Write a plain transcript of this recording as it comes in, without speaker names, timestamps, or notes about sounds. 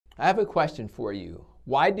I have a question for you.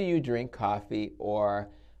 Why do you drink coffee,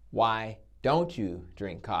 or why don't you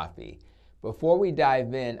drink coffee? Before we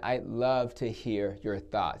dive in, I'd love to hear your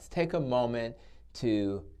thoughts. Take a moment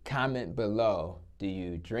to comment below. Do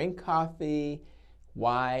you drink coffee?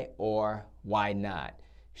 Why or why not?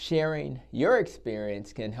 Sharing your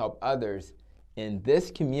experience can help others in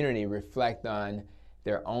this community reflect on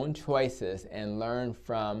their own choices and learn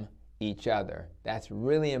from each other. That's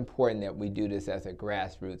really important that we do this as a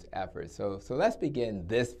grassroots effort. So let's begin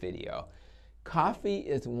this video. Coffee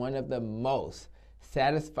is one of the most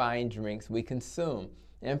satisfying drinks we consume.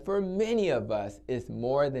 And for many of us, it's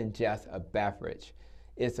more than just a beverage.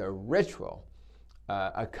 It's a ritual,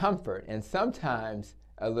 a comfort, and sometimes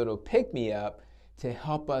a little pick-me-up to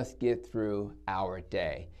help us get through our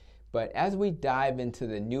day. But as we dive into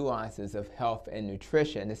the nuances of health and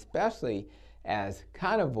nutrition, especially as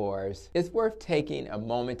carnivores, it's worth taking a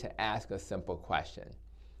moment to ask a simple question.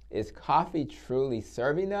 Is coffee truly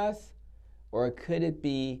serving us, or could it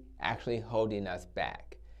be actually holding us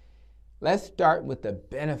back? Let's start with the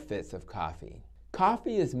benefits of coffee.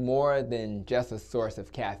 Coffee is more than just a source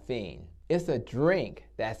of caffeine. It's a drink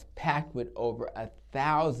that's packed with over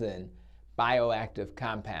 1,000 bioactive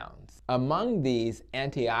compounds. Among these,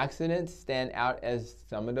 antioxidants stand out as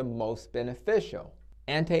some of the most beneficial.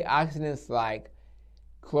 Antioxidants like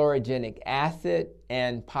chlorogenic acid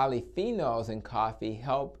and polyphenols in coffee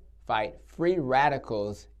help fight free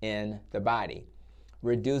radicals in the body,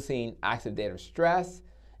 reducing oxidative stress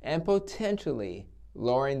and potentially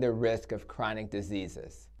lowering the risk of chronic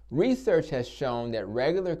diseases. Research has shown that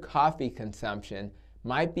regular coffee consumption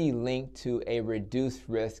might be linked to a reduced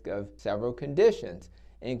risk of several conditions,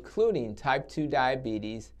 including type 2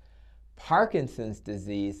 diabetes, Parkinson's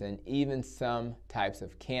disease, and even some types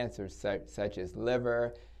of cancer such as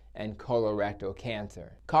liver and colorectal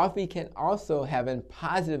cancer. Coffee can also have a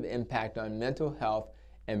positive impact on mental health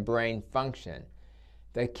and brain function.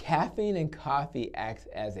 The caffeine in coffee acts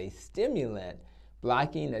as a stimulant,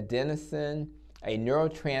 blocking adenosine, a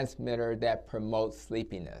neurotransmitter that promotes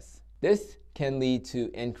sleepiness. This can lead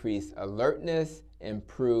to increased alertness,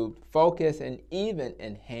 improved focus, and even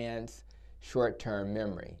enhanced short-term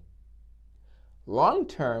memory.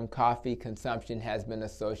 Long-term coffee consumption has been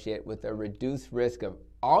associated with a reduced risk of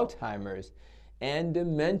Alzheimer's and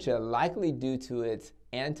dementia, likely due to its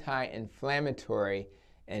anti-inflammatory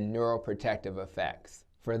and neuroprotective effects.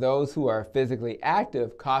 For those who are physically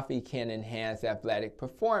active, coffee can enhance athletic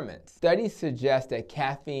performance. Studies suggest that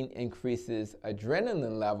caffeine increases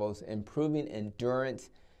adrenaline levels, improving endurance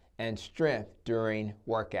and strength during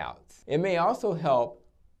workouts. It may also help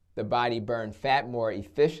the body burn fat more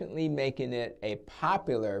efficiently, making it a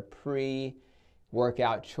popular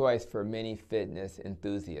pre-workout choice for many fitness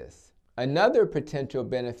enthusiasts. Another potential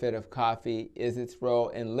benefit of coffee is its role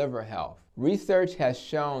in liver health. Research has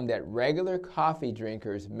shown that regular coffee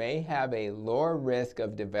drinkers may have a lower risk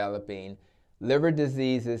of developing liver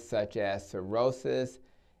diseases such as cirrhosis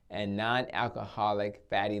and non-alcoholic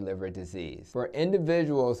fatty liver disease. For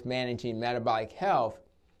individuals managing metabolic health,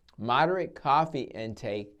 moderate coffee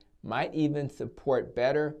intake might even support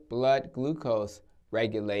better blood glucose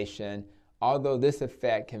regulation, although this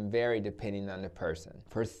effect can vary depending on the person.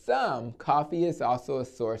 For some, coffee is also a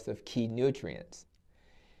source of key nutrients.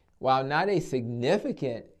 While not a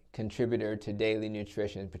significant contributor to daily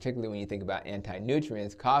nutrition, particularly when you think about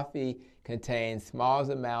anti-nutrients, coffee contains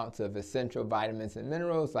small amounts of essential vitamins and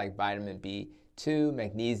minerals like vitamin B2,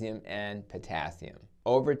 magnesium, and potassium.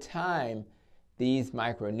 Over time, these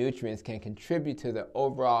micronutrients can contribute to the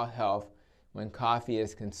overall health when coffee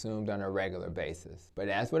is consumed on a regular basis. But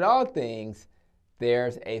as with all things,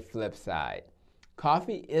 there's a flip side.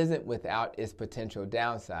 Coffee isn't without its potential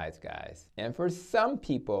downsides, guys. And for some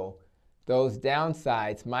people, those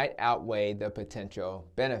downsides might outweigh the potential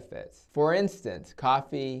benefits. For instance,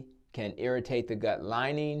 coffee can irritate the gut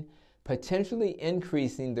lining, potentially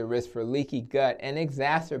increasing the risk for leaky gut and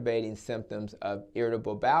exacerbating symptoms of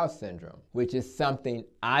irritable bowel syndrome, which is something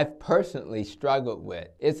I've personally struggled with.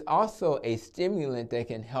 It's also a stimulant that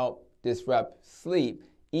can help disrupt sleep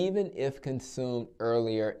even if consumed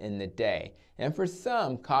earlier in the day. And for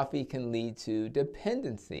some, coffee can lead to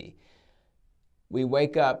dependency. We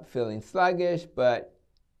wake up feeling sluggish, but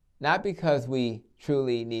not because we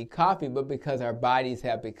truly need coffee, but because our bodies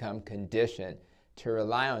have become conditioned to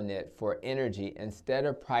rely on it for energy instead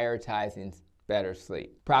of prioritizing better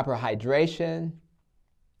sleep. Proper hydration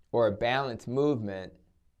or balanced movement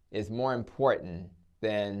is more important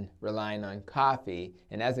than relying on coffee.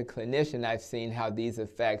 And as a clinician, I've seen how these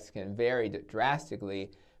effects can vary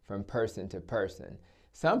drastically from person to person.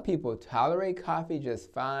 Some people tolerate coffee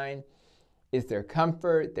just fine, It's their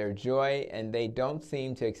comfort, their joy, and they don't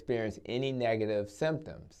seem to experience any negative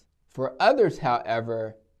symptoms. For others,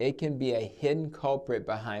 however, it can be a hidden culprit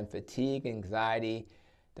behind fatigue, anxiety,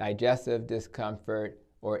 digestive discomfort,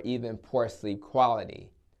 or even poor sleep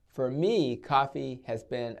quality. For me, coffee has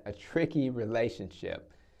been a tricky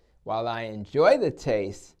relationship. While I enjoy the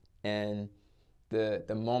taste and the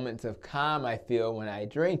moments of calm I feel when I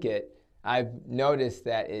drink it, I've noticed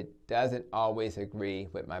that it doesn't always agree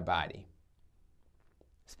with my body.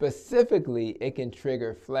 Specifically, it can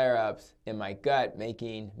trigger flare-ups in my gut,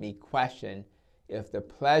 making me question if the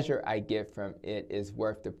pleasure I get from it is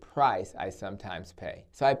worth the price I sometimes pay.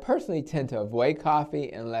 So I personally tend to avoid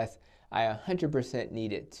coffee unless I 100%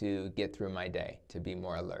 need it to get through my day, to be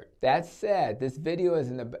more alert. That said, this video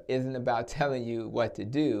isn't about telling you what to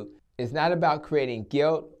do. It's not about creating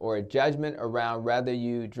guilt or a judgment around whether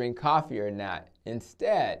you drink coffee or not.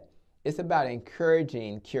 Instead, it's about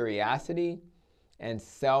encouraging curiosity and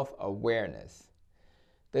self-awareness.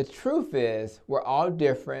 The truth is, we're all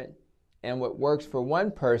different, and what works for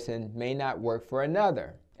one person may not work for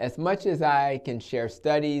another. As much as I can share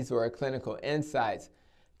studies or clinical insights,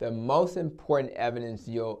 the most important evidence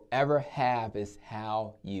you'll ever have is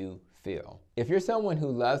how you feel. If you're someone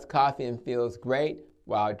who loves coffee and feels great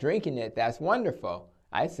while drinking it, that's wonderful.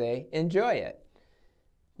 I say enjoy it.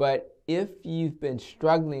 But if you've been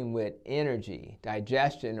struggling with energy,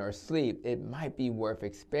 digestion, or sleep, it might be worth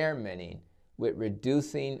experimenting with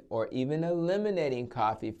reducing or even eliminating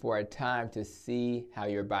coffee for a time to see how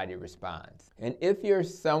your body responds. And if you're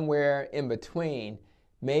somewhere in between,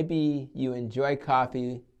 maybe you enjoy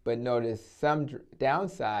coffee but notice some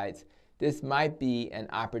downsides, this might be an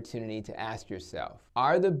opportunity to ask yourself,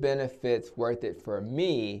 are the benefits worth it for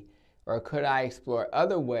me, or could I explore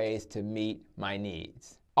other ways to meet my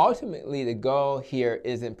needs? Ultimately, the goal here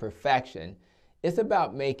isn't perfection. It's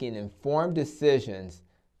about making informed decisions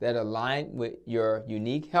that align with your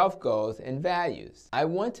unique health goals and values. I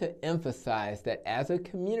want to emphasize that as a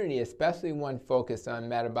community, especially one focused on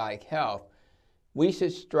metabolic health, we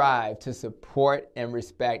should strive to support and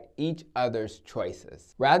respect each other's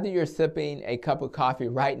choices. Whether you're sipping a cup of coffee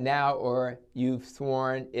right now or you've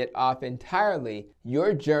sworn it off entirely,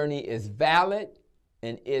 your journey is valid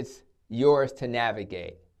and it's yours to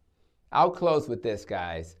navigate. I'll close with this,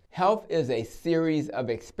 guys. Health is a series of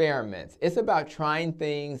experiments. It's about trying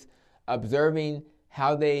things, observing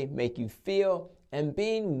how they make you feel, and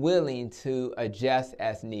being willing to adjust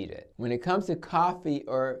as needed. When it comes to coffee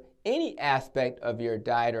or any aspect of your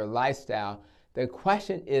diet or lifestyle, the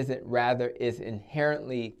question isn't whether it's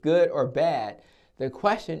inherently good or bad. The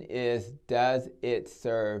question is, does it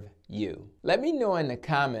serve you? Let me know in the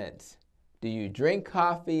comments, do you drink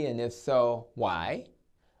coffee, and if so, why?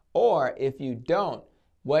 Or if you don't,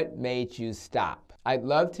 what made you stop? I'd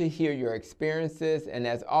love to hear your experiences, and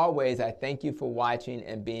as always, I thank you for watching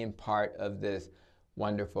and being part of this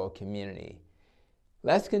wonderful community.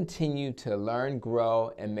 Let's continue to learn,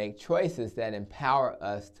 grow, and make choices that empower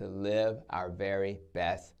us to live our very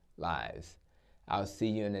best lives. I'll see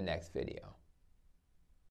you in the next video.